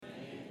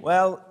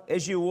Well,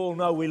 as you all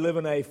know, we live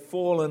in a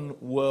fallen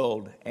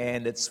world,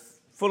 and it's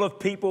full of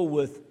people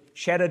with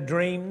shattered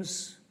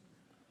dreams,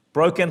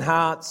 broken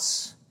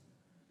hearts,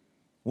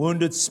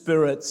 wounded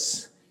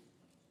spirits,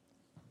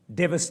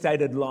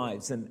 devastated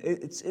lives, and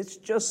it's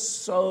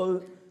just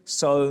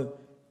so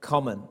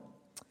common.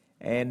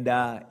 And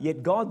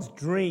yet God's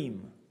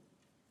dream,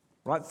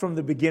 right from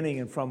the beginning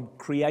and from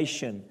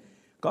creation,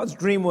 God's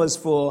dream was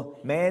for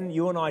man,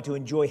 you and I, to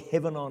enjoy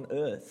heaven on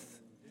earth.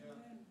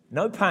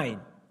 No pain,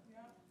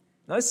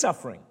 no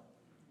suffering,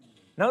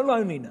 no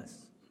loneliness,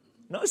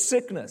 no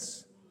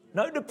sickness,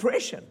 no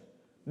depression,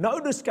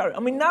 no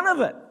discouragement. I mean, none of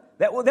it.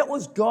 That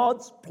was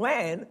God's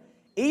plan.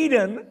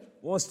 Eden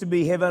was to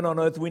be heaven on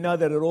earth. We know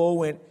that it all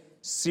went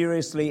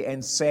seriously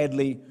and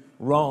sadly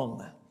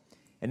wrong.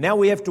 And now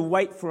we have to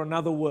wait for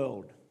another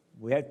world.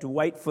 We have to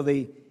wait for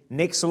the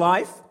next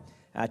life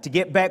to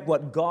get back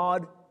what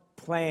God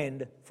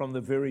planned from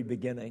the very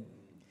beginning.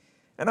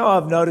 And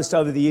I've noticed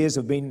over the years,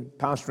 I've been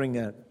pastoring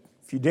a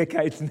few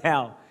decades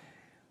now,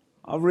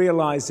 I've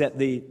realized that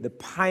the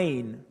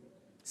pain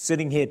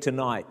sitting here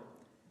tonight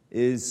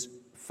is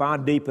far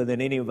deeper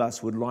than any of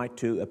us would like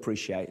to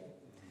appreciate.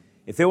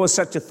 If there was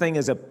such a thing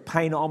as a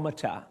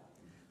painometer,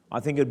 I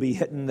think it'd be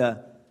hitting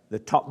the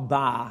top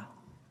bar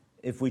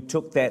if we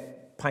took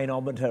that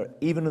painometer,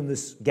 even in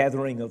this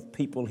gathering of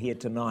people here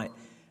tonight,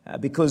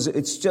 because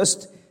it's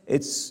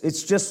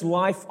just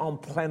life on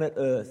planet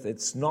Earth.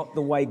 It's not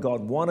the way God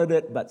wanted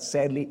it, but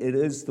sadly it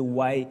is the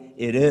way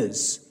it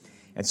is.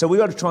 And so we've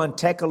got to try and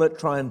tackle it,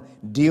 try and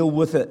deal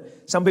with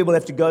it. Some people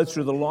have to go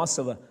through the loss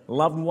of a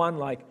loved one,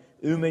 like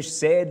Umesh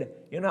said.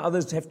 You know,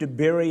 others have to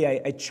bury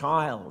a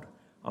child.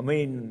 I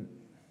mean,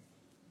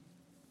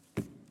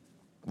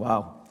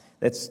 wow,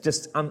 that's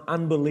just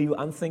unbelievable,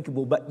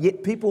 unthinkable. But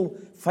yet people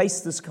face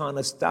this kind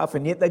of stuff,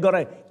 and yet they've got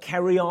to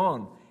carry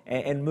on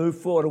and move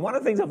forward. And one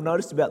of the things I've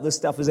noticed about this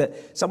stuff is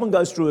that someone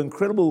goes through an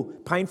incredible,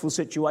 painful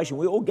situation.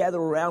 We all gather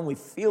around, we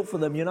feel for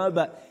them, you know,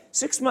 but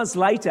 6 months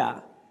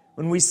later,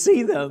 when we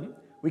see them,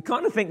 we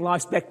kind of think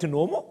life's back to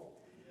normal.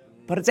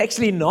 But it's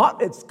actually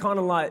not. It's kind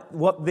of like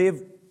what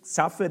they've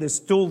suffered is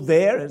still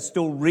there and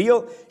still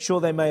real. Sure,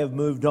 they may have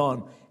moved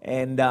on.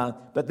 And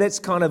but that's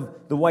kind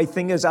of the way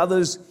things is.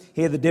 Others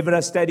hear the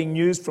devastating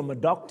news from a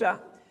doctor.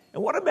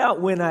 And what about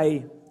when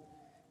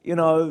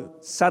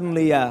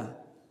suddenly a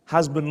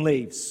husband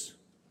leaves,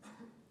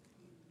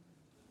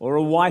 or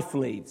a wife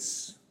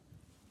leaves,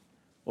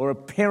 or a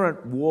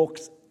parent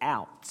walks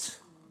out,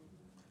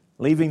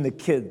 leaving the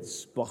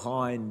kids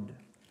behind?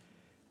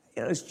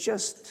 You know, it's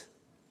just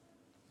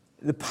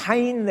the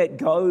pain that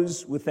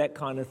goes with that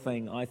kind of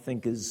thing, I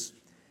think, is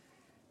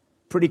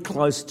pretty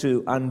close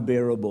to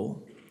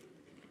unbearable.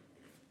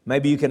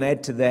 Maybe you can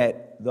add to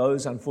that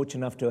those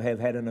unfortunate enough to have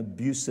had an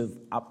abusive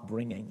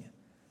upbringing,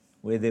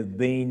 where they've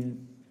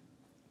been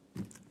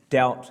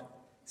dealt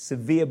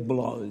severe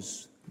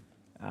blows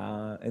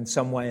in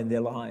some way in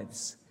their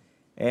lives.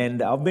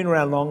 And I've been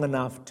around long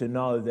enough to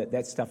know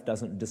that stuff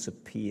doesn't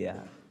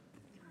disappear.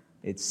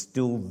 It's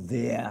still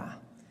there.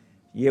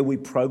 Yeah, we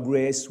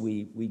progress,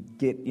 we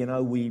get,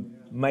 we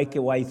make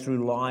our way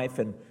through life,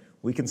 and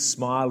we can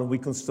smile and we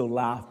can still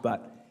laugh,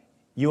 but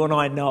you and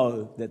I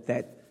know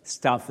that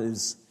stuff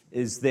is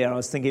there. I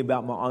was thinking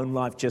about my own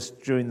life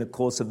just during the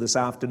course of this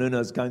afternoon. I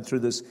was going through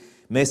this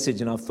message,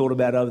 and I've thought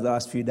about it over the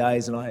last few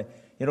days, and I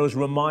was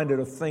reminded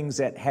of things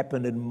that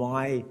happened in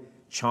my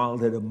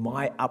childhood and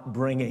my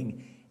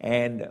upbringing.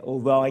 And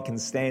although I can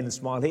stand and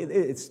smile,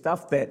 it's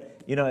stuff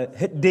that,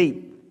 hit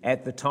deep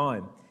at the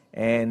time.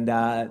 And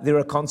there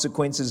are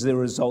consequences, there are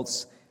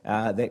results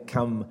that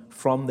come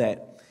from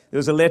that. There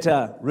was a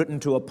letter written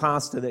to a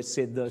pastor that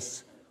said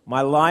this: "My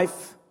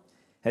life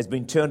has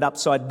been turned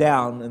upside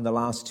down in the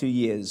last 2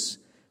 years.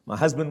 My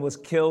husband was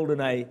killed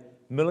in a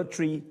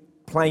military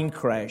plane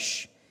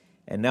crash,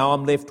 and now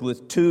I'm left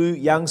with 2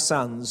 young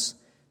sons,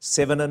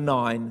 7 and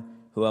 9,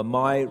 who are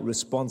my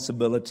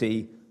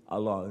responsibility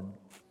alone."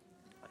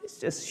 It's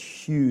just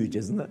huge,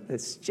 isn't it?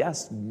 It's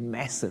just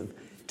massive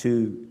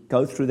to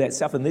go through that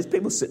stuff. And there's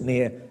people sitting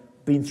here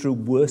been through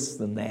worse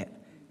than that.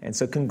 And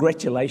so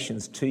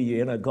congratulations to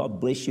you.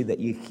 God bless you that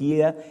you're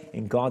here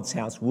in God's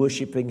house,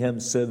 worshiping Him,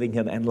 serving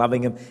Him, and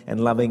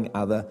loving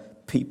other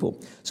people.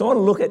 So I want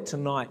to look at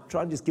tonight,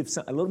 try and just give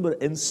a little bit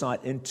of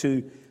insight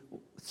into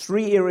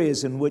 3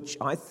 areas in which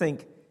I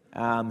think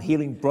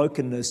healing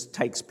brokenness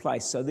takes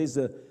place. So there's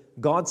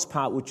God's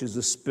part, which is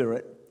the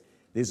spirit.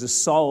 There's a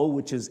soul,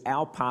 which is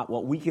our part,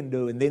 what we can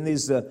do. And then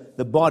there's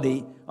the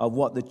body of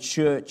what the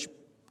church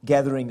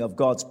gathering of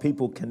God's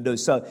people can do.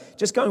 So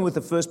just going with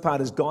the first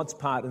part is God's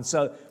part. And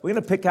so we're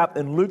going to pick up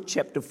in Luke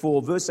chapter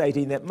 4, verse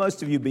 18, that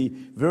most of you be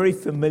very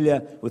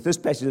familiar with this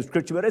passage of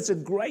Scripture, but it's a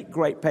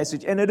great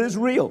passage, and it is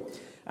real.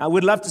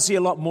 We'd love to see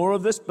a lot more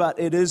of this, but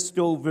it is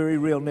still very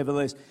real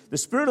nevertheless. "The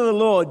Spirit of the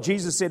Lord,"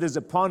 Jesus said, "is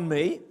upon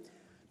me,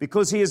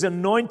 because He has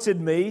anointed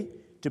me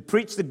to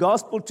preach the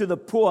gospel to the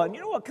poor." And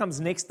you know what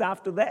comes next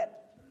after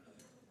that?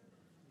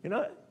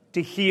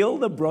 To heal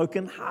the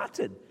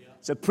brokenhearted.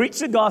 So preach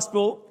the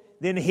gospel,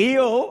 then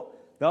heal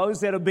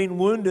those that have been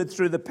wounded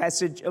through the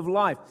passage of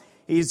life.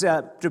 He's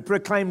to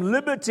proclaim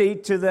liberty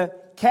to the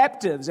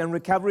captives and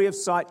recovery of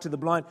sight to the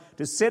blind,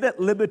 to set at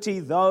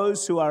liberty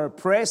those who are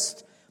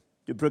oppressed,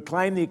 to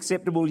proclaim the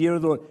acceptable year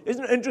of the Lord.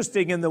 Isn't it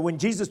interesting when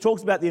Jesus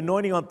talks about the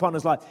anointing upon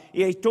his life,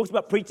 he talks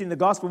about preaching the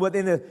gospel, but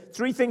then the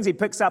three things he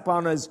picks up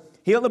on is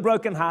heal the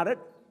brokenhearted,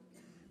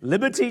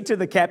 liberty to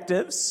the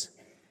captives,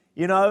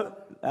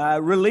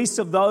 release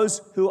of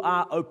those who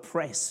are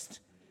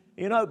oppressed.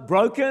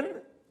 Broken,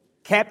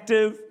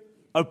 captive,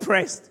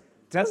 oppressed.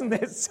 Doesn't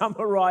that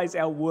summarize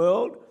our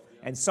world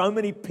and so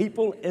many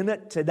people in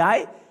it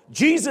today?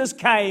 Jesus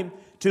came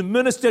to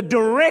minister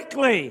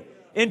directly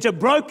into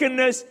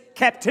brokenness,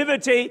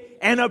 captivity,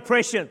 and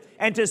oppression,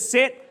 and to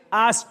set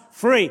us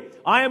free.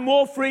 I am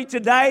more free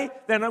today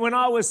than when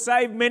I was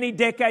saved many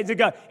decades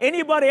ago.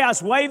 Anybody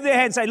else wave their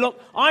hand and say,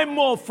 look, I'm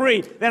more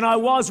free than I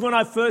was when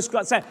I first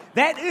got saved.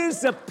 That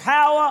is the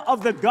power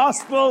of the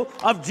gospel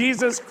of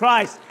Jesus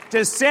Christ,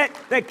 to set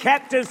the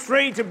captives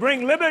free, to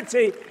bring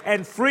liberty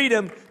and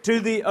freedom to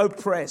the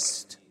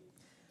oppressed.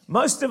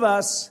 Most of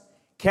us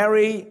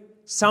carry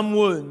some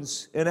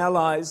wounds in our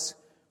lives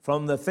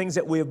from the things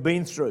that we have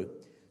been through.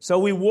 So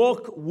we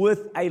walk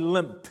with a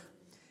limp.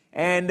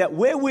 And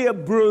where we are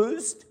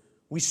bruised,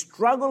 we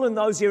struggle in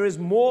those areas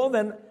more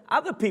than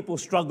other people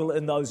struggle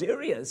in those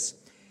areas.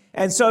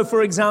 And so,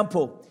 for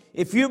example,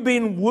 if you've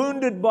been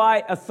wounded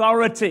by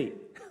authority,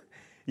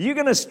 you're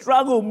going to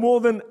struggle more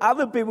than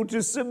other people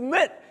to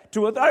submit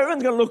to it.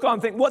 Everyone's going to look on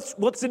and think,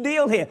 what's the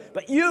deal here?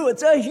 But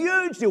it's a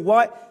huge deal.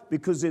 Why?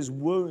 Because there's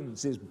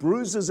wounds, there's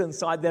bruises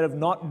inside that have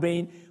not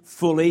been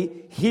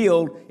fully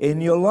healed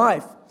in your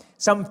life.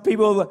 Some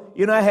people,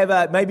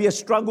 have maybe a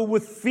struggle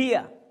with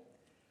fear.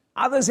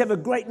 Others have a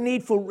great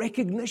need for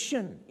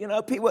recognition.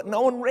 People,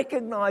 no one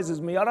recognizes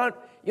me. I don't,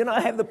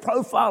 have the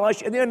profile I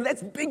should. And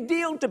that's a big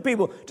deal to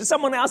people. To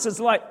someone else, it's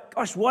like,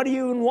 gosh, why do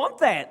you even want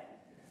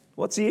that?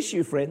 What's the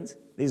issue, friends?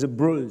 There's a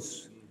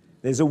bruise.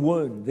 There's a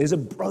wound. There's a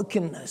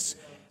brokenness.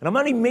 And I'm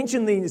only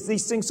mentioning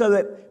these things so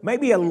that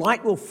maybe a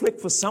light will flick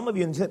for some of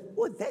you and say,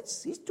 boy,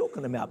 he's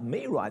talking about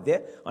me right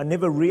there. I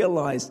never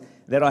realized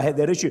that I had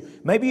that issue.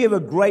 Maybe you have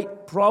a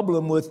great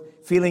problem with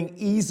feeling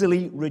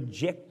easily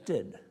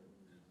rejected.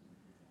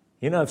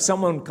 If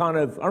someone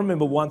I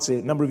remember once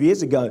a number of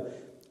years ago,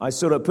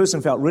 a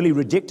person felt really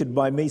rejected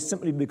by me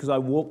simply because I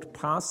walked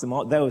past them.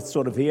 They were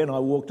sort of here and I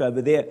walked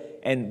over there,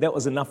 and that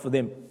was enough for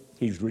them.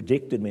 He's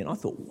rejected me. And I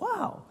thought,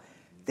 wow,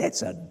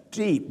 that's a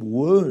deep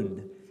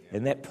wound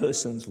in that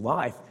person's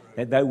life,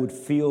 that they would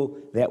feel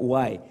that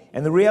way.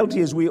 And the reality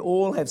is we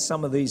all have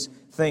some of these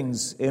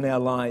things in our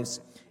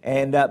lives.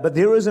 But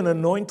there is an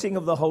anointing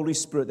of the Holy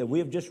Spirit that we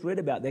have just read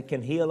about that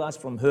can heal us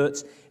from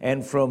hurts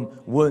and from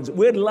wounds.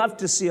 We'd love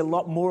to see a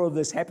lot more of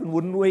this happen,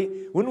 wouldn't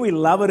we? Wouldn't we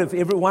love it if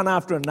everyone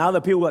after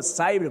another, people got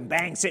saved and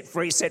bang, set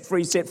free, set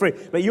free, set free.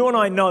 But you and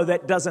I know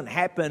that doesn't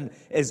happen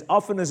as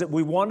often as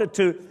we want it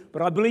to,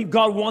 but I believe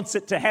God wants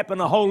it to happen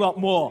a whole lot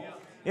more.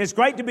 It's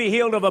great to be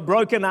healed of a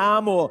broken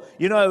arm or,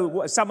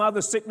 some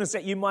other sickness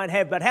that you might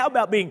have. But how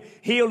about being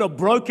healed of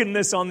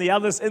brokenness on the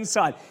other's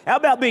inside? How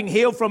about being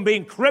healed from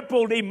being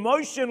crippled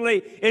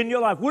emotionally in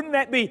your life? Wouldn't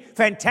that be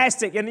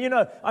fantastic? And,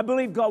 I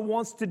believe God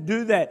wants to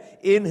do that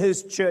in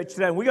His church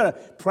today. And we've got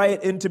to pray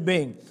it into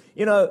being.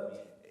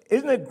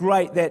 Isn't it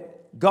great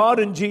that God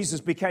and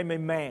Jesus became a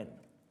man?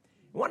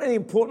 One of the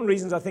important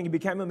reasons I think He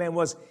became a man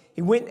was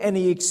He went and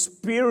He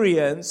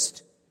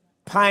experienced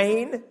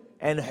pain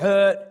and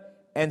hurt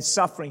and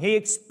suffering. He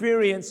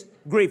experienced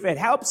grief. It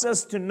helps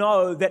us to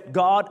know that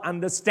God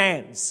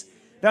understands.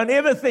 Don't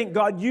ever think,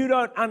 God, you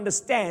don't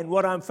understand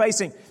what I'm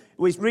facing.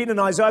 We read in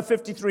Isaiah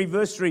 53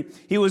 verse 3,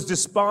 He was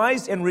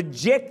despised and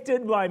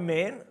rejected by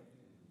men,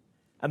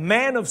 a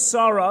man of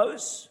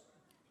sorrows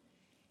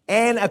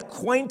and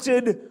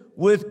acquainted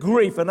with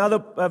grief.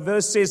 Another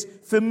verse says,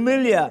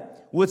 familiar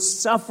with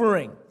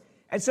suffering.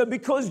 And so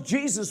because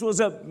Jesus was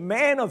a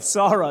man of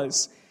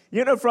sorrows,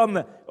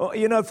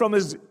 from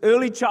his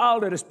early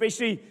childhood,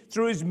 especially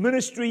through his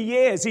ministry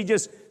years, he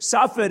just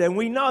suffered. And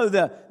we know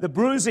the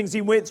bruisings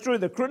he went through,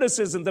 the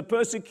criticism, the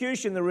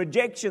persecution, the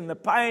rejection, the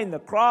pain, the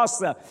cross,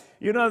 the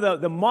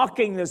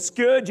mocking, the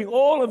scourging,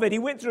 all of it. He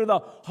went through the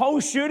whole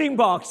shooting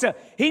box.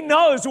 He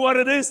knows what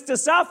it is to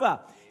suffer.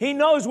 He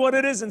knows what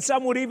it is. And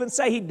some would even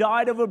say he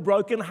died of a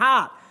broken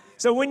heart.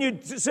 So when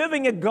you're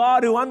serving a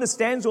God who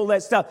understands all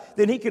that stuff,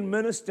 then He can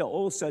minister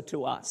also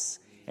to us.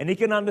 And He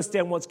can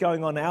understand what's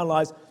going on in our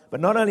lives. But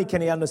not only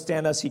can He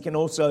understand us, He can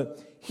also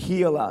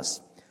heal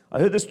us. I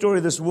heard the story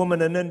of this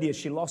woman in India.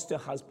 She lost her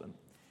husband.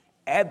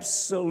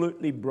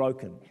 Absolutely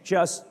broken.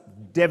 Just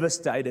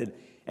devastated.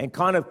 And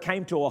kind of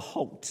came to a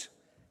halt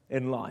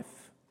in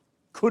life.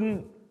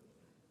 Couldn't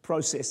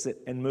process it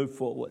and move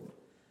forward.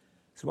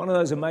 It's one of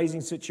those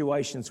amazing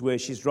situations where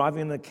she's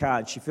driving in the car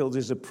and she feels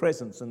there's a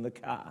presence in the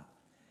car.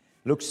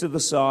 Looks to the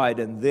side,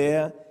 and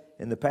there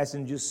in the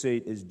passenger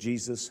seat is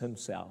Jesus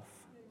Himself.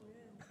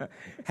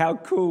 How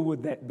cool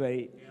would that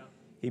be?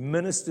 He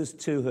ministers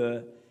to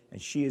her,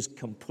 and she is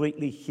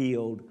completely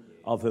healed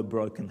of her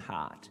broken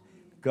heart.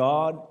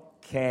 God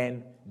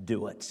can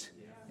do it.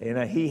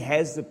 He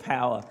has the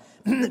power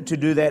to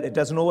do that. It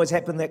doesn't always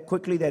happen that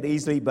quickly, that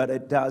easily, but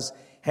it does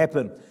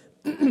happen.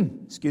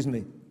 Excuse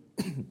me.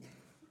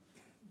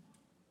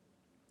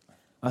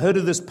 I heard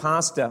of this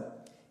pastor.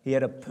 He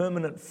had a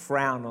permanent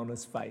frown on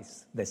his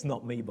face. That's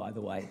not me, by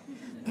the way.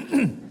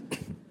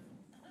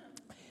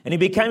 And he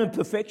became a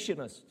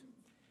perfectionist.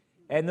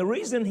 And the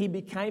reason he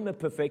became a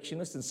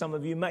perfectionist, and some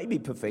of you may be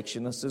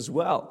perfectionists as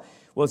well,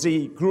 was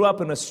he grew up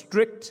in a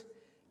strict,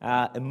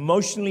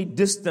 emotionally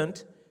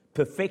distant,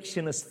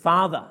 perfectionist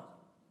father.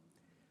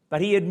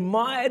 But he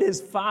admired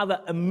his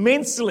father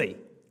immensely,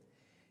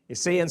 you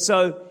see, and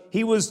so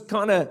he was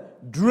kind of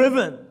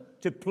driven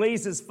to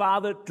please his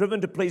father,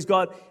 driven to please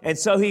God, and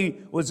so he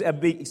was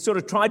sort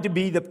of tried to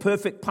be the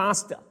perfect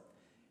pastor.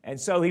 And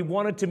so he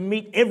wanted to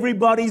meet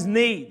everybody's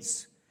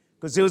needs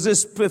because there was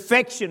this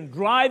perfection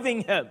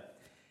driving him.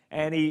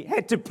 And he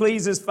had to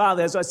please his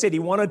father. As I said, he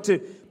wanted to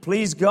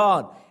please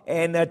God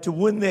and to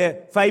win their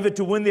favor,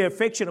 to win their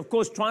affection. Of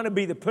course, trying to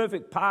be the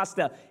perfect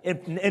pastor.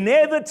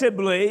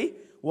 Inevitably,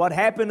 what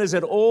happened is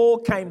it all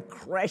came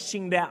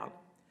crashing down.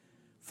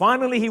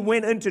 Finally, he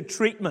went into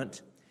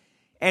treatment.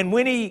 And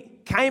when he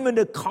came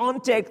into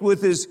contact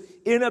with his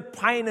inner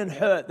pain and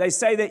hurt, they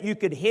say that you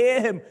could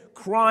hear him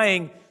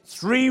crying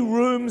 3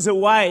 rooms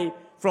away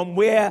from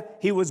where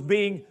he was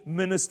being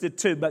ministered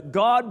to. But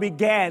God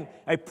began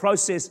a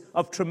process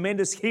of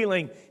tremendous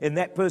healing in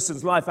that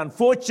person's life.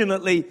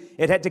 Unfortunately,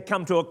 it had to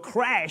come to a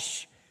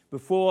crash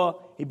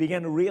before he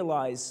began to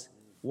realize,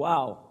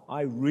 wow,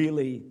 I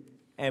really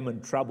am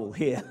in trouble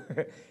here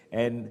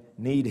and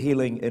need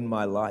healing in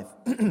my life.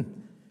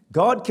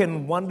 God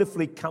can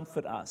wonderfully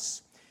comfort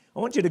us. I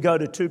want you to go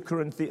to 2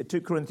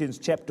 Corinthians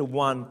chapter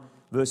 1,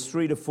 verse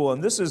 3 to 4.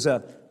 And this is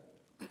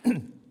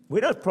we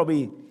don't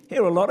probably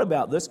hear a lot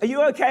about this. Are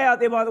you okay out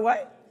there, by the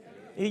way?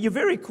 You're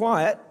very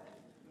quiet,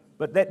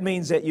 but that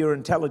means that you're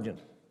intelligent.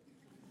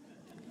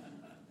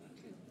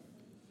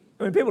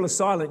 When people are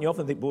silent, you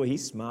often think, boy,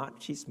 he's smart,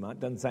 she's smart,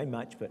 doesn't say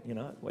much, but,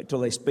 wait till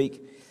they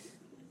speak.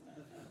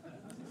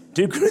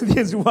 2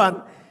 Corinthians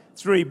 1,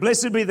 3.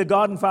 Blessed be the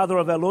God and Father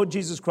of our Lord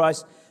Jesus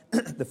Christ,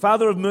 the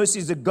Father of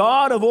mercies, the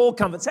God of all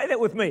comfort. Say that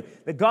with me.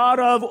 The God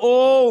of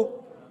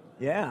all.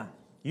 Yeah.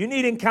 You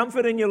needing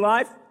comfort in your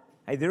life?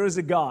 Hey, there is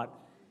a God.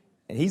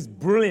 And He's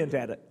brilliant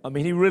at it. I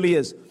mean, He really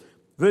is.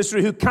 Verse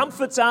 3, who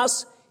comforts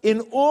us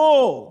in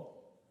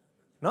all,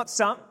 not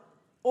some,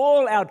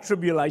 all our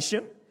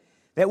tribulation,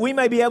 that we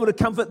may be able to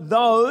comfort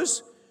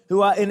those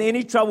who are in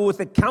any trouble with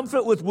the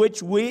comfort with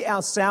which we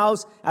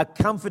ourselves are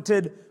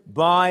comforted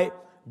by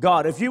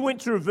God. If you went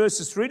through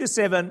verses 3 to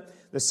 7,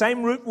 the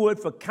same root word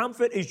for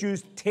comfort is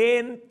used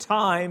 10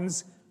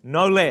 times,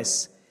 no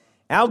less.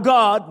 Our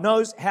God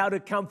knows how to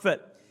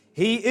comfort.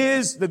 He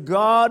is the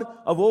God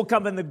of all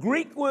comfort. And the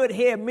Greek word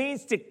here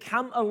means to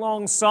come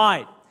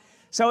alongside.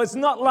 So it's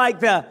not like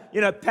the,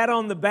 pat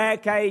on the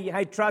back,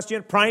 hey, trust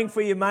you, praying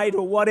for your mate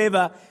or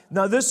whatever.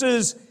 No, this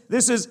is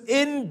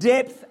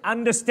in-depth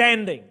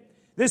understanding.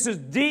 This is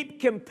deep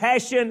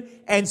compassion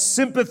and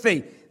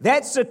sympathy.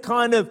 That's the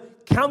kind of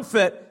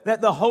comfort that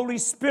the Holy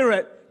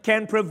Spirit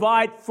can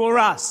provide for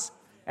us.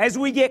 As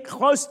we get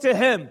close to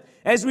Him,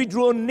 as we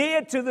draw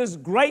near to this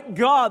great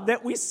God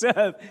that we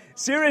serve,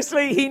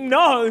 seriously, He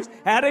knows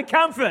how to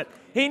comfort.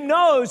 He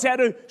knows how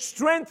to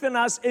strengthen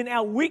us in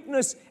our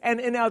weakness and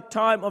in our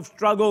time of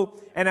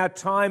struggle and our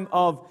time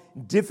of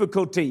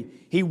difficulty.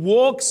 He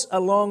walks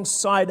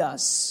alongside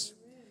us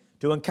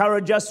to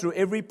encourage us through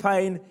every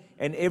pain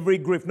and every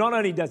grief. Not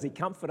only does He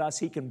comfort us,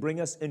 He can bring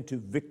us into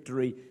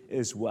victory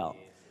as well.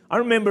 I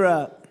remember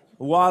a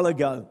while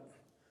ago,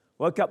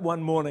 woke up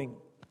one morning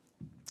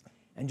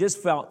and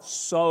just felt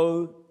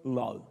so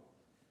low.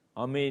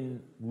 I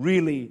mean,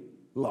 really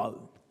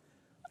low.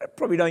 I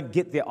probably don't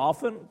get there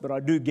often, but I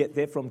do get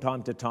there from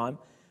time to time.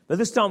 But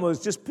this time it was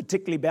just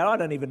particularly bad. I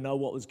don't even know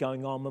what was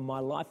going on in my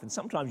life. And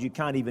sometimes you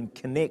can't even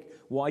connect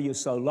why you're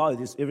so low.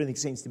 Everything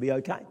seems to be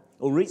okay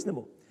or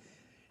reasonable.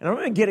 And I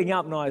remember getting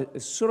up and I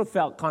sort of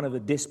felt kind of a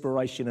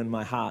desperation in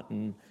my heart.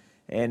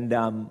 And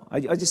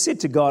I just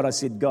said to God, I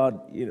said,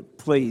 God,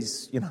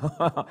 please,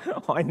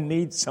 I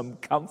need some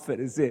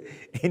comfort. Is there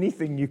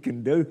anything you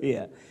can do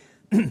here?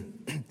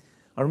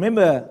 I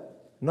remember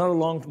not a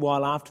long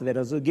while after that, I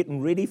was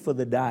getting ready for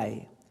the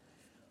day.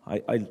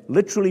 I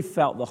literally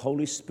felt the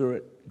Holy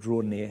Spirit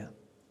draw near.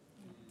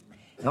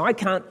 And I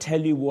can't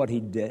tell you what He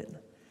did,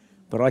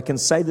 but I can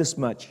say this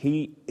much.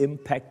 He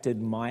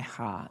impacted my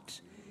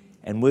heart.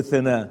 And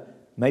within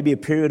maybe a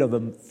period of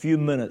a few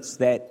minutes,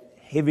 that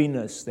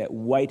heaviness, that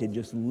weight had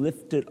just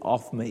lifted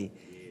off me,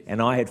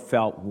 and I had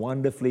felt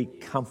wonderfully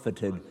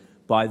comforted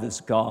by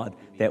this God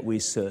that we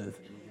serve.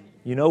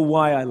 You know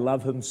why I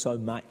love Him so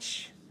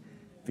much?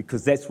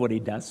 Because that's what He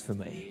does for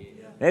me.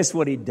 That's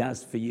what He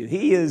does for you.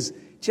 He is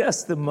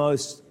just the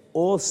most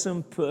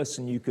awesome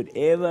person you could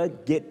ever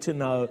get to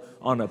know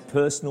on a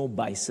personal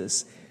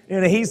basis.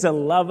 He's a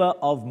lover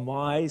of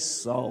my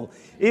soul.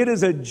 It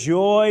is a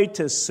joy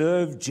to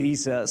serve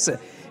Jesus.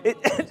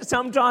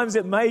 Sometimes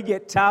it may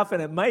get tough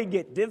and it may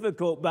get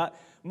difficult, but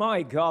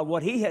My God,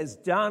 what he has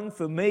done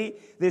for me,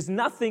 there's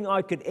nothing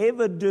I could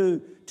ever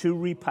do to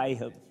repay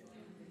him.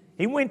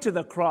 He went to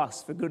the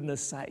cross, for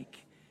goodness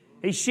sake.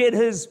 He shed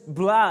his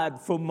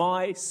blood for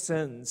my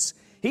sins.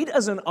 He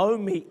doesn't owe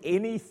me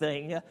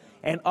anything,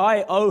 and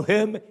I owe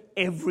him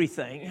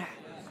everything.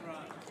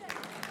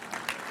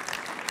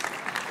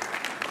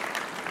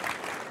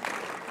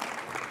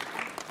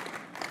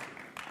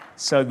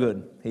 So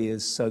good. He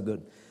is so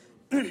good.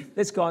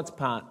 That's God's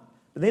part.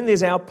 But then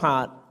there's our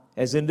part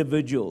as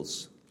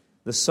individuals,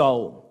 the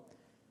soul.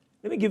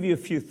 Let me give you a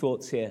few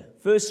thoughts here.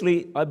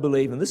 Firstly, I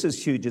believe, and this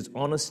is huge, is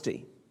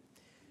honesty.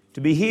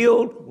 To be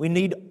healed, we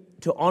need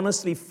to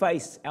honestly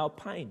face our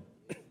pain.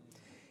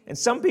 And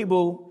some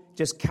people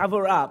just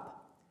cover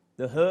up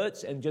the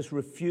hurts and just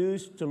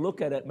refuse to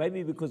look at it,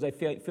 maybe because they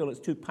feel it's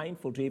too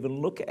painful to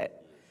even look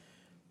at.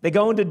 They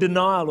go into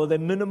denial or they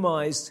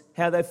minimize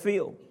how they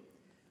feel.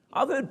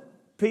 I've heard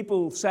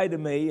people say to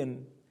me,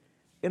 and,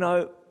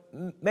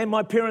 man,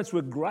 my parents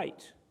were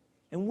great.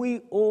 And we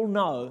all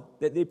know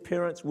that their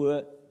parents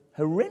were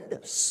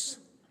horrendous.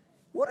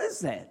 What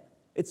is that?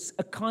 It's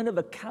a kind of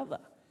a cover.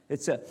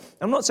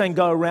 I'm not saying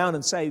go around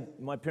and say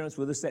my parents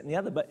were this, that, and the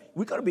other, but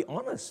we've got to be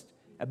honest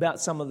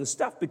about some of the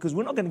stuff because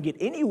we're not going to get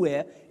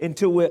anywhere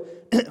until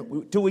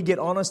we get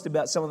honest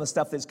about some of the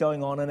stuff that's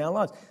going on in our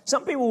lives.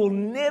 Some people will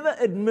never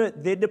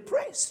admit they're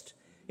depressed.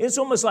 It's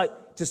almost like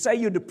to say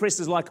you're depressed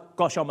is like,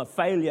 gosh, I'm a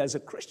failure as a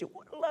Christian.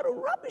 What a load of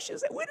rubbish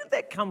is that? Where did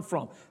that come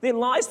from? They're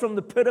lies from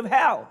the pit of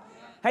hell.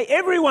 Hey,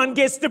 everyone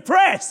gets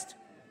depressed.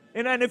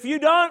 And if you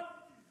don't,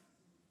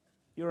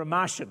 you're a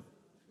Martian.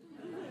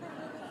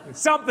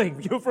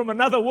 Something. You're from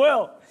another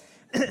world.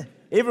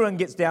 Everyone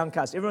gets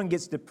downcast. Everyone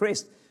gets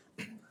depressed.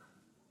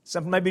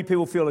 Maybe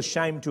people feel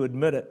ashamed to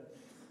admit it.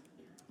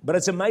 But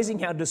it's amazing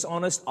how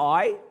dishonest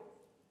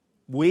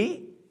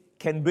we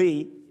can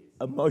be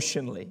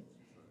emotionally.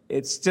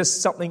 It's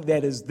just something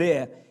that is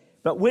there.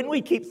 But when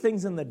we keep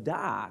things in the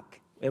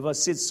dark, as I've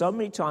said so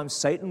many times,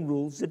 Satan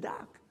rules the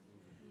dark.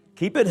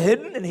 Keep it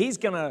hidden and he's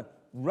going to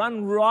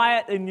run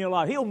riot in your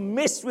life. He'll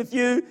mess with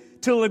you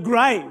till the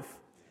grave.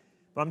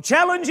 But I'm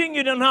challenging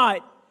you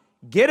tonight,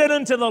 get it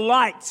into the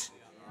light.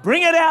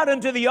 Bring it out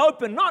into the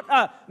open,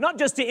 not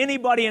just to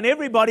anybody and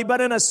everybody, but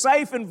in a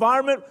safe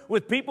environment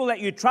with people that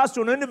you trust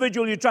or an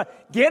individual you trust.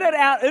 Get it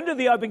out into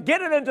the open,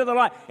 get it into the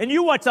light, and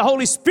you watch the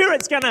Holy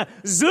Spirit's going to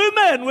zoom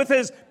in with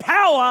his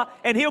power,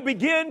 and he'll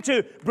begin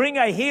to bring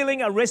a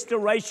healing, a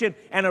restoration,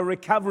 and a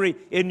recovery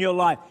in your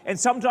life. And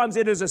sometimes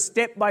it is a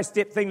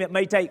step-by-step thing that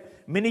may take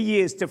many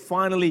years to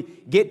finally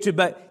get to,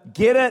 but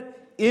get it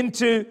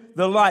into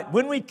the light.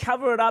 When we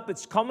cover it up,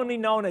 it's commonly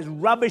known as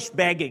rubbish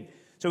bagging.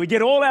 So we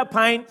get all our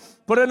pain,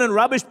 put it in a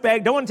rubbish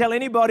bag, don't want to tell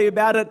anybody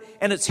about it,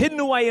 and it's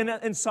hidden away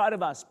inside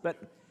of us. But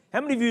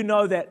how many of you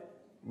know that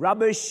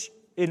rubbish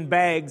in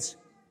bags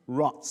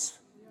rots?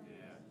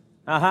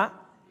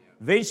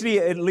 Eventually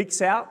it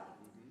leaks out,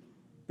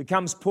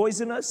 becomes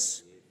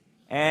poisonous,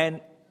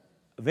 and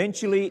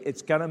eventually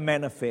it's going to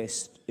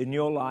manifest in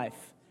your life.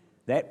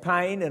 That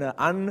pain in an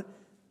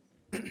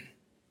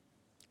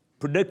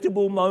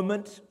unpredictable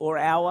moment or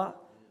hour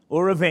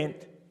or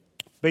event,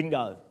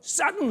 bingo.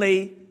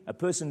 Suddenly, a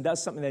person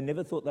does something they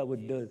never thought they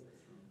would do.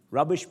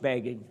 Rubbish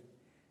bagging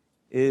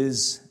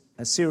is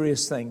a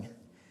serious thing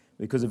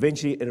because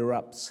eventually it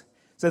erupts.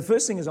 So the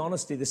first thing is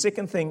honesty. The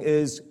second thing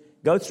is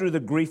go through the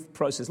grief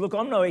process. Look,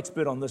 I'm no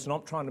expert on this, and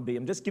I'm trying to be.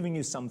 I'm just giving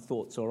you some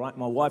thoughts, all right?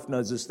 My wife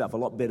knows this stuff a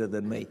lot better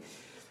than me.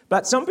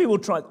 But some people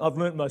try. I've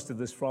learned most of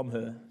this from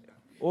her.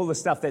 All the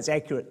stuff that's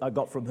accurate I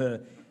got from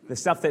her. The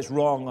stuff that's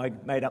wrong I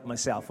made up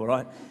myself, all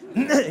right?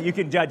 You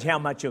can judge how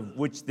much of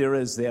which there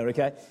is there,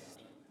 okay?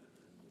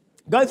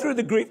 Go through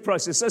the grief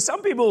process. So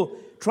some people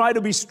try to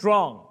be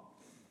strong,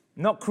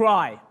 not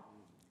cry.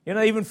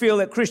 Even feel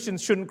that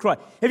Christians shouldn't cry.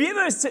 Have you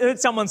ever heard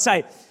someone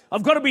say,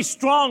 I've got to be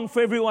strong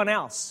for everyone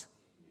else?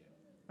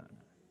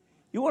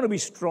 You want to be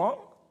strong?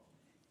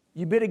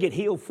 You better get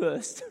healed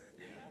first.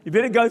 You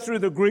better go through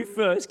the grief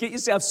first, get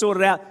yourself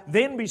sorted out,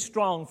 then be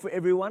strong for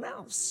everyone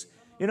else.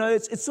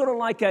 It's sort of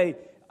like a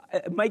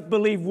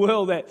make-believe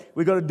world that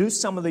we've got to do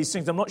some of these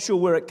things. I'm not sure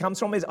where it comes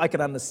from. I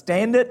can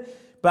understand it.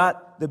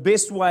 But the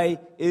best way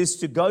is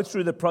to go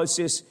through the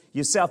process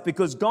yourself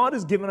because God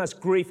has given us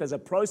grief as a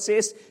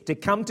process to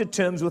come to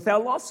terms with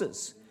our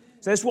losses.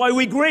 So that's why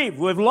we grieve.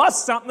 We've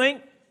lost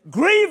something,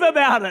 grieve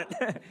about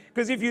it.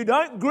 Because if you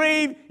don't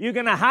grieve, you're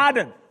going to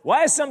harden.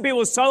 Why are some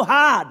people so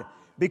hard?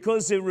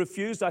 Because they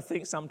refuse, I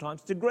think,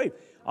 sometimes to grieve.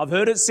 I've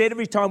heard it said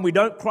every time we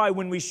don't cry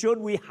when we should,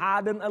 we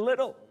harden a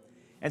little.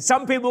 And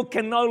some people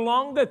can no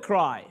longer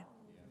cry.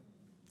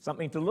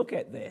 Something to look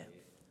at there.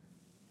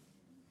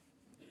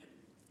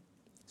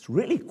 It's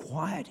really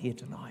quiet here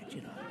tonight,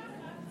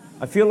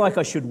 I feel like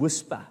I should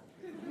whisper,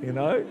 I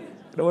don't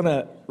want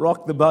to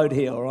rock the boat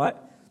here, all right?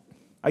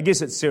 I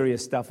guess it's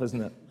serious stuff,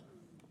 isn't it?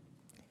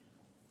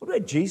 What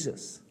about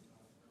Jesus?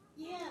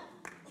 Yeah.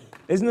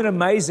 Isn't it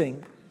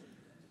amazing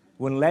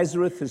when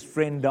Lazarus, his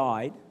friend,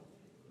 died?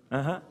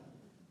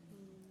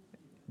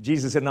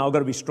 Jesus said, no, I've got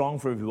to be strong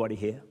for everybody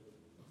here.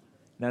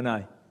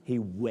 No, he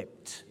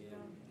wept.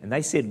 And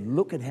they said,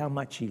 look at how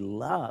much he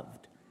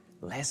loved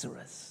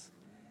Lazarus.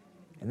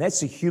 And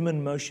that's the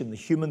human motion, the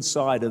human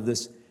side of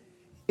this.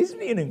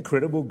 Isn't he an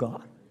incredible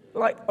God?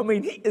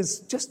 He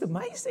is just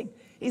amazing.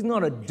 He's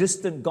not a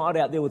distant God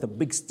out there with a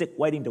big stick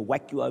waiting to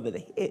whack you over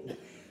the head.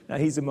 No,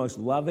 he's the most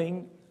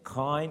loving,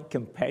 kind,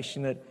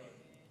 compassionate,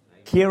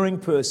 caring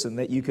person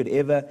that you could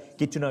ever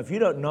get to know. If you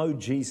don't know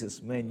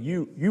Jesus, man,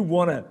 you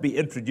want to be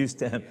introduced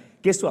to him.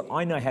 Guess what?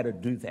 I know how to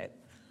do that.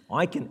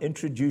 I can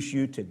introduce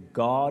you to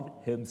God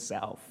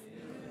himself.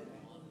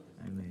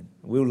 Amen.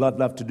 We'll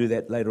love to do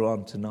that later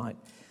on tonight.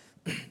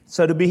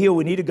 So to be healed,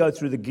 we need to go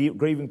through the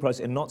grieving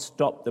process and not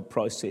stop the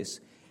process.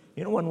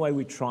 You know one way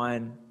we try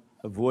and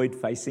avoid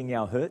facing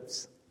our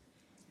hurts?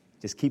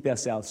 Just keep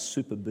ourselves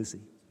super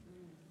busy.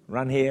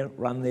 Run here,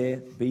 run there,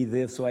 be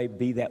this way,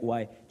 be that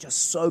way.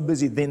 Just so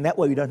busy. Then that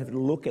way we don't have to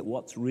look at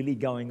what's really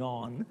going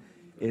on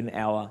in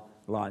our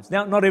lives.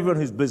 Now, not everyone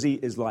who's busy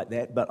is like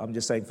that, but I'm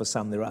just saying for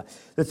some there are.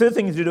 The third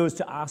thing to do is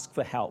to ask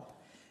for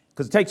help.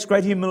 Because it takes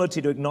great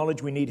humility to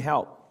acknowledge we need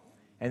help.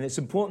 And it's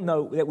important,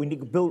 though, that we need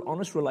to build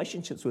honest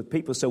relationships with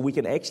people so we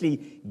can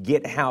actually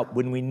get help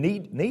when we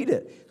need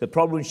it. The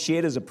problem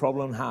shared is a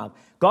problem halved.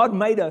 God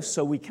made us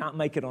so we can't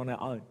make it on our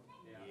own.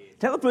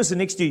 Tell the person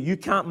next to you, you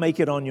can't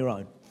make it on your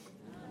own.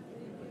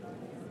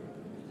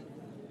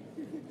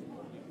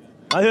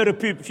 I heard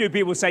a few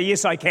people say,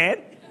 yes, I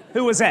can.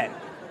 Who was that?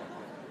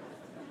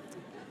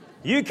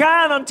 You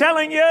can't, I'm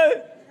telling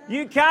you.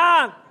 You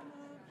can't.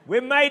 We're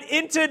made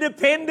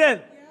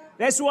interdependent.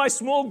 That's why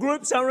small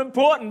groups are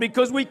important,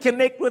 because we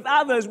connect with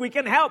others. We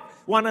can help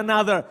one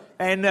another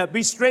and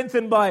be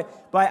strengthened by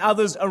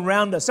others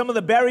around us. Some of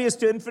the barriers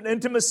to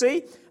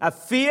intimacy are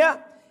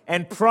fear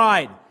and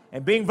pride.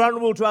 And being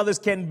vulnerable to others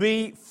can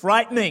be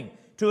frightening.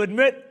 To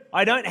admit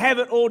I don't have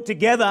it all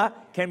together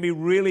can be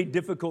really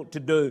difficult to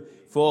do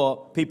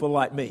for people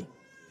like me.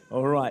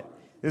 All right.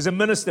 There's a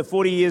minister,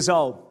 40 years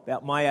old,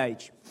 about my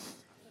age.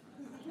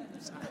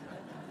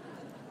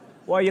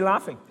 Why are you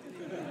laughing?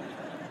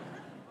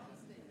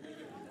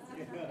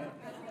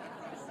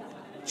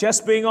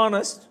 Just being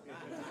honest.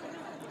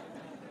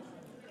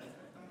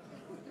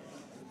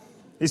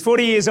 He's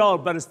 40 years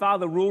old, but his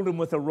father ruled him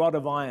with a rod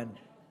of iron.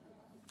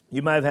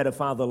 You may have had a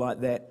father like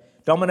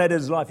that. Dominated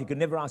his life. He could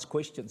never ask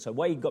questions. So the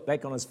way he got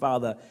back on his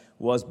father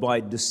was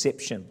by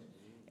deception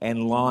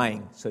and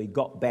lying. So he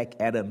got back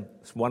at him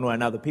one way or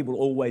another. People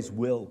always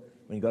will.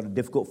 When you've got a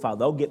difficult father,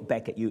 they'll get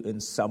back at you in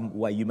some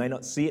way. You may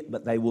not see it,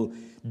 but they will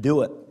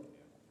do it.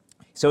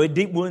 So he had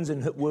deep wounds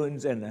and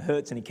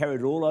hurts, and he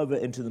carried it all over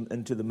into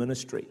the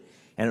ministry.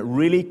 And it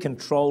really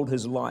controlled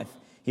his life.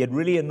 He had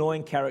really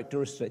annoying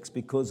characteristics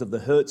because of the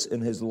hurts in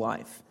his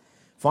life.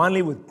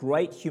 Finally, with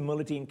great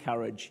humility and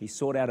courage, he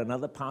sought out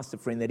another pastor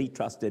friend that he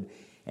trusted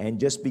and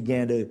just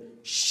began to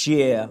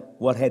share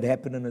what had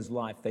happened in his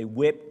life. They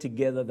wept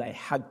together, they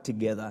hugged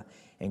together,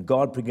 and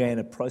God began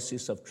a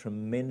process of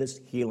tremendous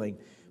healing.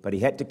 But he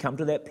had to come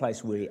to that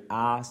place where he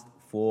asked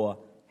for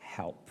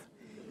help.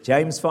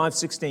 James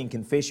 5:16,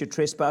 confess your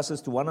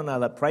trespasses to one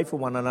another, pray for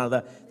one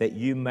another that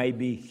you may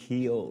be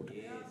healed.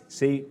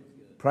 See,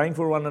 praying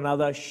for one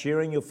another,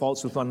 sharing your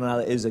faults with one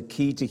another is a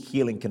key to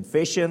healing.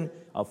 Confession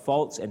of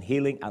faults and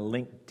healing are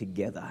linked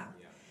together.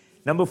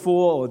 Number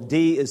 4, or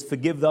D, is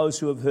forgive those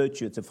who have hurt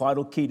you. It's a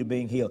vital key to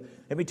being healed.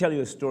 Let me tell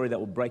you a story that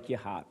will break your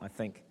heart, I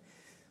think.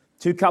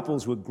 2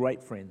 couples were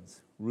great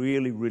friends,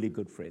 really, really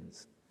good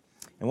friends.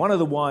 And one of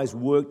the wives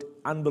worked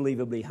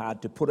unbelievably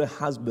hard to put her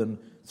husband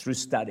through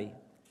study.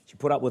 She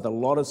put up with a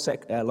lot of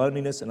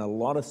loneliness and a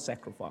lot of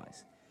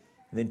sacrifice.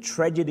 And then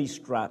tragedy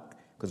struck,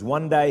 because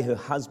one day her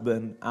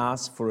husband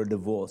asked for a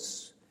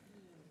divorce.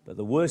 But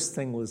the worst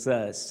thing was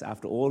this: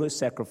 after all her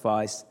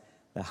sacrifice,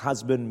 the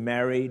husband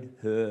married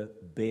her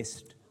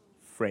best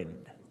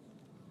friend.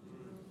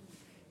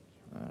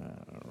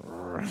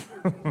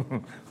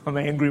 I'm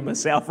angry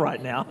myself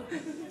right now.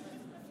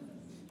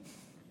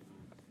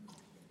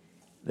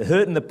 The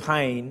hurt and the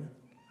pain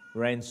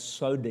ran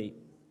so deep,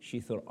 she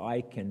thought,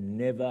 I can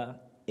never,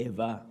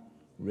 ever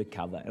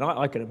recover. And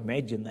I could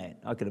imagine that.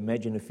 I could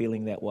imagine her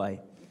feeling that way.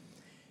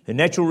 Her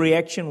natural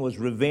reaction was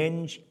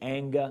revenge,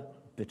 anger,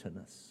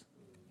 bitterness.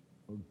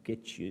 I'll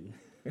get you.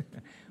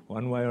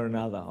 One way or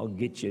another, I'll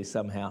get you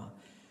somehow.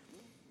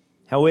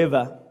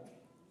 However,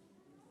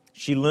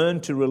 she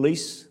learned to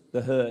release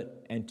the hurt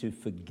and to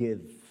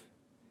forgive.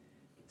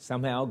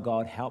 Somehow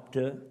God helped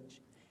her,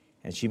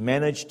 and she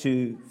managed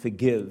to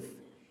forgive.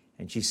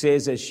 And she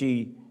says as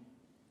she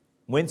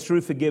went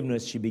through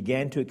forgiveness, she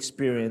began to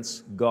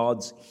experience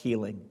God's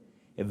healing.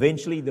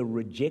 Eventually, the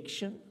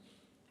rejection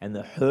and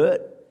the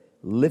hurt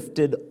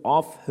lifted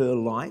off her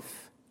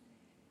life,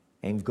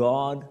 and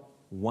God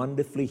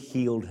wonderfully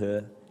healed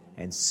her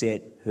and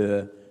set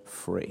her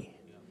free.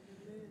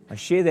 I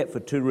share that for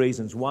 2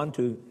 reasons. One,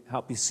 to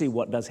help you see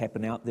what does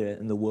happen out there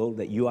in the world,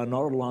 that you are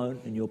not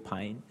alone in your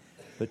pain.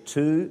 But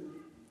 2,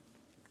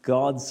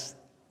 God's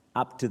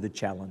up to the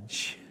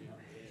challenge.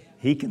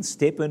 He can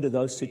step into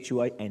those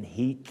situations and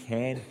He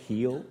can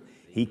heal.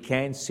 He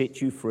can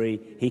set you free.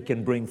 He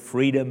can bring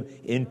freedom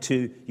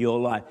into your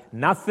life.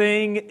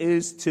 Nothing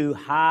is too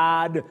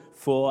hard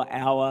for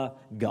our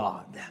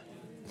God.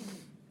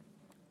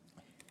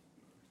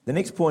 The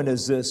next point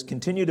is this: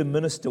 continue to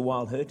minister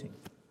while hurting.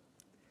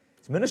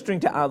 It's ministering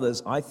to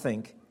others, I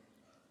think,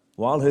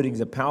 while hurting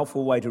is a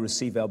powerful way to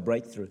receive our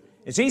breakthrough.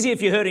 It's easy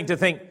if you're hurting to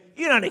think,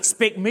 you don't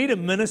expect me to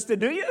minister,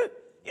 do you?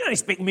 You don't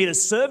expect me to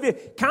serve you.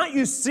 Can't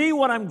you see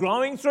what I'm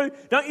going through?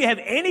 Don't you have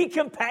any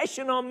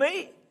compassion on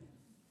me?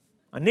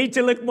 I need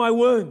to lick my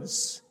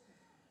wounds.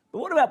 But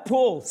what about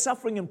Paul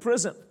suffering in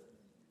prison?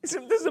 This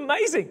is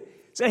amazing.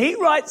 So he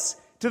writes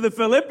to the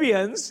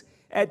Philippians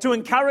to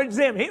encourage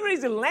them. Here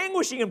he's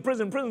languishing in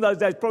prison. Prison those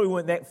days probably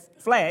weren't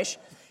that flash.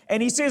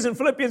 And he says in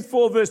Philippians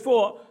 4 verse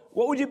 4,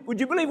 what would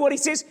you believe what he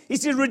says? He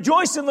says,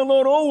 rejoice in the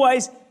Lord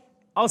always.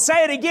 I'll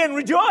say it again,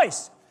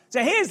 rejoice.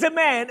 So here's the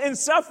man in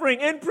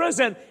suffering, in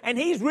prison, and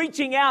he's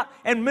reaching out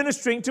and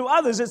ministering to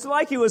others. It's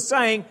like he was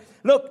saying,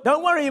 look,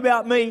 don't worry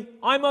about me.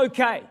 I'm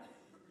okay.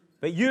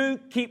 But you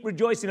keep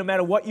rejoicing no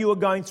matter what you are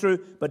going through,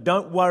 but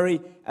don't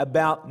worry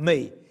about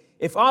me.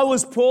 If I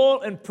was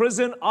Paul in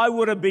prison, I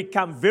would have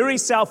become very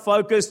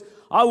self-focused.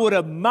 I would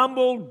have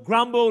mumbled,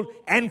 grumbled,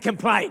 and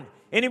complained.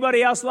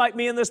 Anybody else like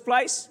me in this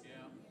place?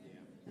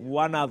 Yeah.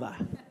 One other.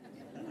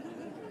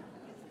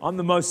 I'm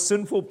the most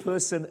sinful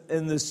person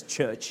in this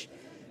church.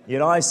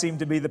 Yet I seem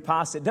to be the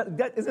pastor. Isn't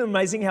it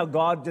amazing how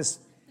God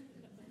just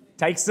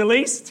takes the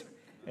least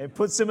and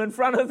puts them in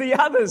front of the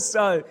others?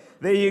 So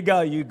there you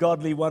go, you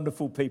godly,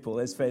 wonderful people.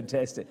 That's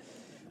fantastic.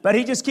 But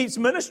he just keeps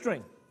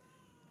ministering.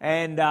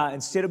 And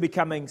instead of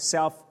becoming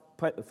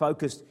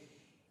self-focused,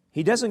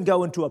 he doesn't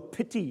go into a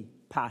pity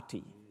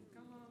party.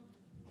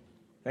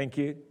 Thank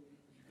you.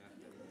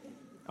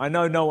 I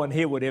know no one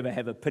here would ever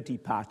have a pity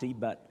party,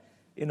 but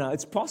you know,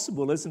 it's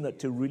possible, isn't it,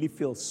 to really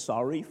feel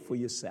sorry for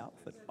yourself.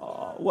 And,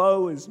 oh,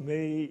 woe is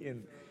me,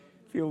 and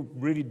feel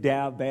really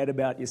down, bad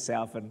about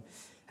yourself. And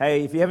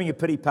hey, if you're having a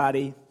pity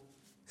party,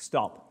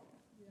 stop.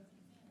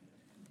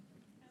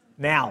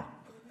 Now.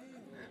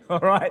 All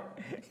right?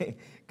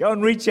 Go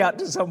and reach out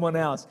to someone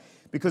else.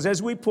 Because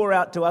as we pour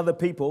out to other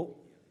people,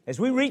 as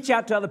we reach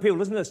out to other people,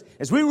 listen to this,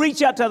 as we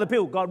reach out to other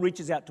people, God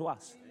reaches out to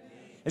us.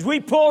 As we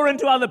pour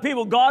into other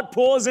people, God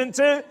pours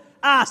into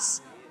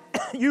us.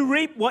 You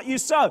reap what you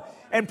sow.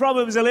 And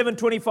Proverbs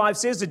 11:25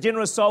 says, the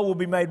generous soul will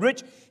be made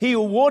rich. He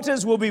who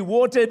waters will be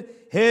watered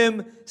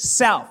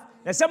himself.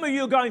 Now, some of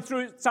you are going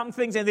through some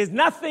things and there's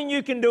nothing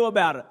you can do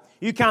about it.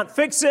 You can't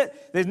fix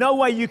it. There's no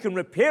way you can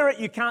repair it.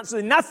 You can't,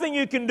 there's nothing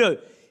you can do.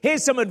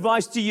 Here's some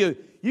advice to you.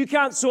 You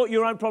can't sort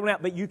your own problem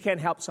out, but you can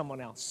help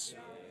someone else.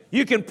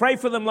 You can pray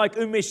for them like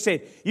Umesh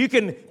said. You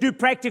can do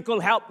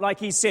practical help like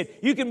he said.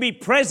 You can be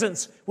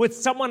presence with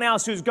someone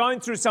else who's going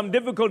through some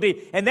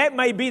difficulty, and that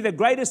may be the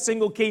greatest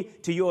single key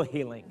to your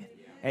healing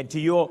and to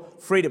your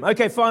freedom.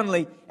 Okay,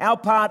 finally, our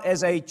part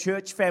as a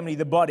church family,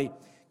 the body,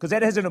 because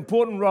that has an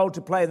important role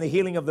to play in the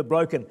healing of the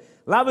broken.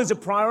 Love is a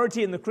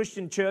priority in the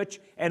Christian church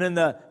and in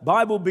the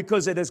Bible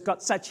because it has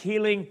got such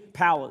healing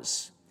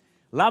powers.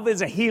 Love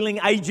is a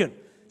healing agent.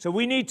 So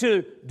we need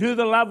to do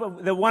the love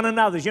of the one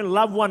another. You know,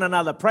 love one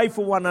another, pray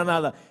for one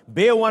another,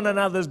 bear one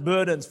another's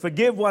burdens,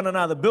 forgive one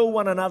another, build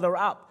one another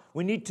up.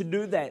 We need to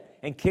do that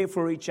and care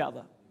for each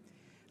other.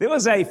 There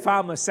was a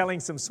farmer selling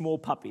some small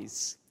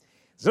puppies.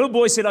 This little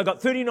boy said, I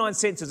got 39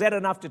 cents. Is that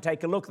enough to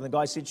take a look? And the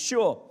guy said,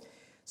 sure.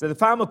 So the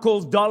farmer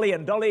calls Dolly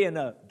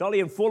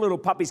and four little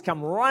puppies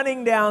come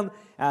running down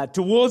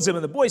towards him,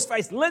 and the boy's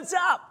face lights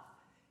up.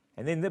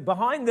 And then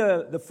behind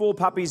the four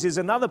puppies is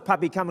another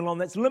puppy coming along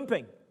that's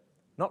limping.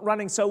 Not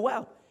running so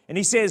well. And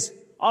he says,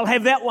 I'll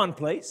have that one,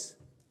 please.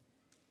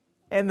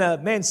 And the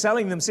man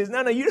selling them says,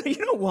 no, you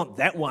don't want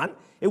that one.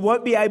 It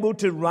won't be able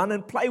to run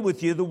and play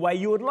with you the way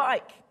you would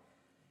like.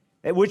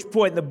 At which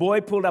point the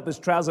boy pulled up his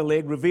trouser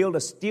leg, revealed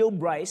a steel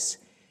brace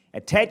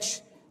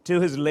attached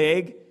to his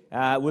leg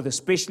with a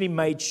specially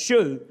made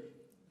shoe.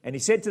 And he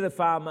said to the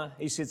farmer,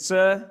 he said,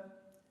 sir,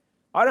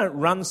 I don't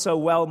run so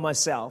well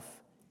myself,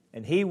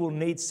 and he will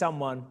need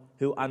someone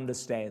who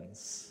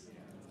understands.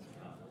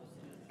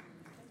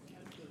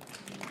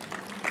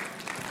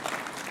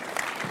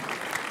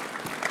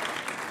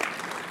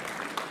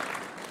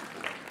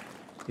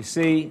 You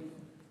see,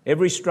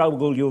 every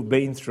struggle you've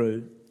been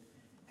through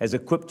has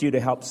equipped you to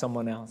help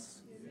someone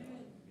else.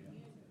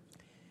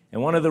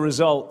 And one of the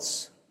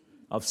results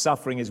of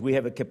suffering is we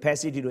have a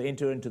capacity to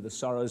enter into the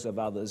sorrows of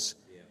others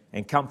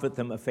and comfort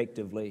them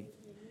effectively.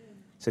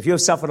 So if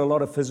you've suffered a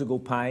lot of physical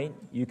pain,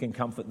 you can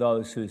comfort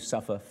those who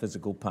suffer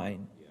physical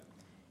pain.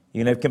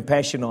 You can have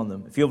compassion on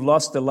them. If you've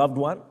lost a loved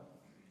one,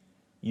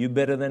 you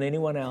better than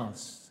anyone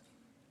else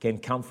can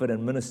comfort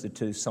and minister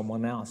to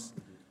someone else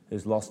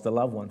who's lost a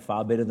loved one,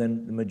 far better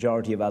than the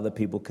majority of other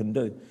people can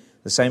do.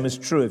 The same is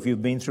true if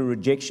you've been through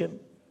rejection,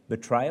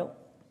 betrayal,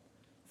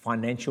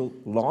 financial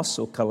loss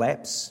or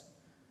collapse,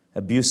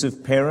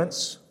 abusive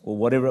parents, or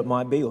whatever it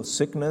might be, or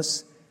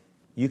sickness,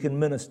 you can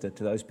minister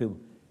to those people.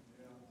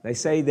 They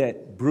say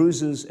that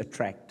bruises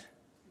attract.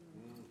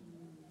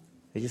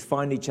 They just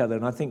find each other,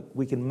 and I think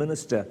we can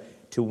minister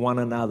to one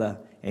another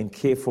and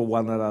care for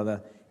one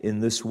another in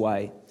this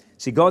way.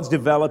 See, God's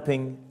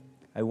developing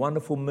a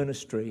wonderful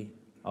ministry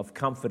of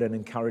comfort and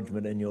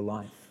encouragement in your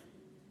life.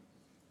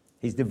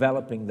 He's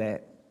developing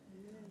that.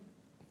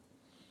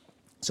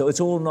 So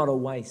it's all not a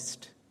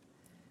waste,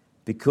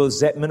 because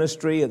that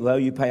ministry, although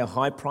you pay a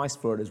high price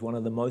for it, is one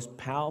of the most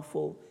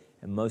powerful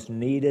and most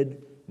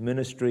needed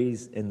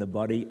ministries in the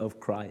body of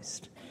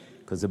Christ.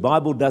 Because the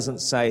Bible doesn't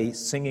say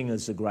singing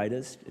is the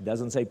greatest. It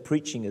doesn't say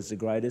preaching is the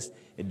greatest.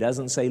 It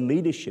doesn't say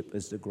leadership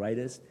is the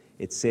greatest.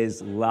 It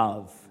says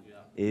love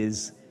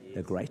is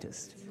the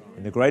greatest.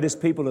 And the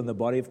greatest people in the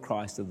body of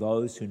Christ are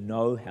those who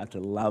know how to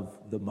love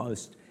the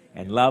most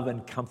and love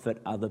and comfort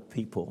other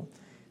people.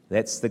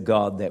 That's the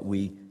God that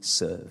we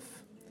serve.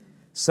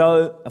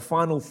 So, a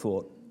final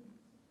thought.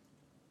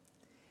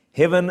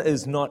 Heaven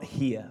is not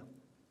here.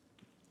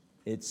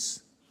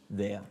 It's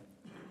there.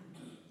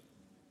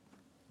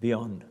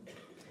 Beyond.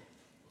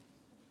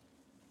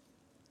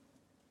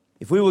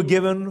 If we were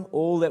given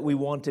all that we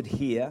wanted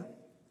here,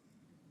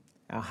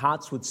 our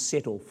hearts would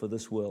settle for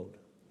this world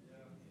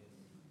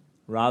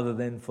rather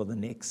than for the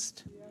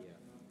next.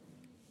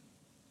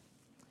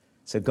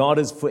 So God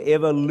is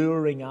forever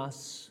luring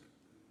us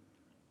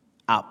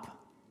up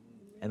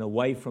and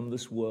away from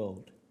this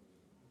world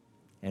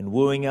and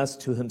wooing us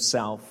to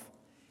himself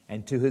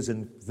and to his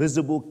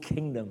invisible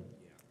kingdom,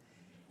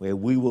 where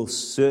we will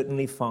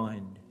certainly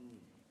find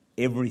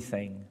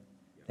everything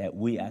that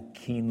we are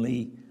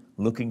keenly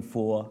looking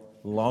for,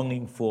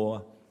 longing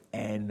for,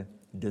 and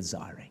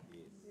desiring.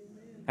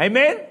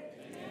 Amen? Amen.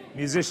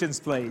 Musicians,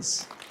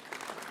 please.